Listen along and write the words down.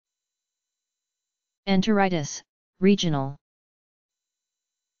Enteritis, regional.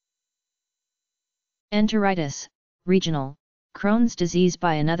 Enteritis, regional, Crohn's disease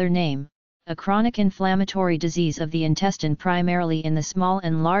by another name, a chronic inflammatory disease of the intestine primarily in the small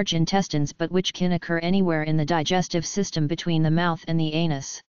and large intestines but which can occur anywhere in the digestive system between the mouth and the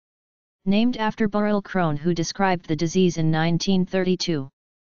anus. Named after Burrill Crohn, who described the disease in 1932.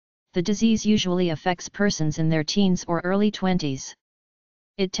 The disease usually affects persons in their teens or early 20s.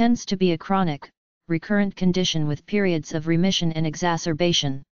 It tends to be a chronic, recurrent condition with periods of remission and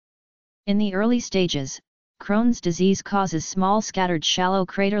exacerbation. In the early stages, Crohn's disease causes small scattered shallow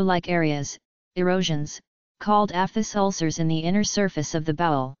crater-like areas, erosions, called aphthous ulcers in the inner surface of the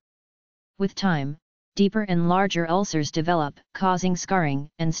bowel. With time, deeper and larger ulcers develop, causing scarring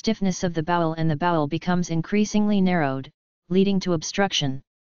and stiffness of the bowel, and the bowel becomes increasingly narrowed, leading to obstruction.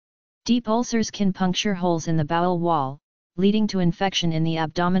 Deep ulcers can puncture holes in the bowel wall, leading to infection in the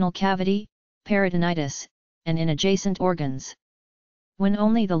abdominal cavity, peritonitis, and in adjacent organs. When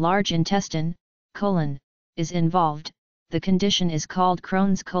only the large intestine, colon, is involved, the condition is called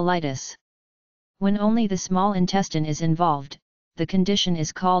Crohn's colitis. When only the small intestine is involved, the condition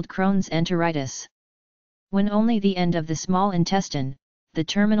is called Crohn's enteritis. When only the end of the small intestine, the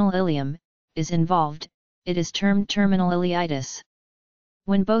terminal ileum, is involved, it is termed terminal ileitis.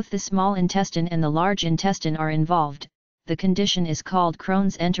 When both the small intestine and the large intestine are involved, the condition is called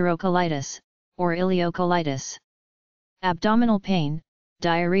Crohn's enterocolitis, or ileocolitis. Abdominal pain,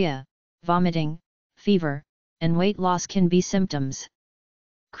 diarrhea, vomiting, fever, and weight loss can be symptoms.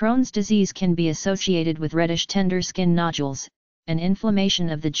 Crohn's disease can be associated with reddish tender skin nodules, and inflammation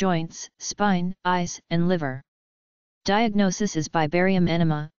of the joints, spine, eyes, and liver. Diagnosis is by barium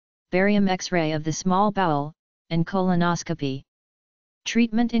enema, barium X-ray of the small bowel, and colonoscopy.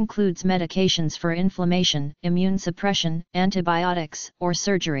 Treatment includes medications for inflammation, immune suppression, antibiotics, or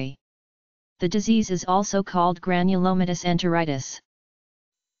surgery. The disease is also called granulomatous enteritis.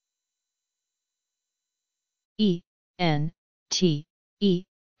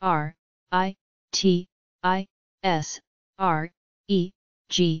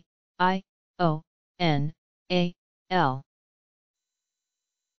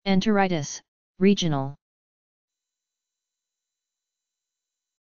 Enteritis, regional.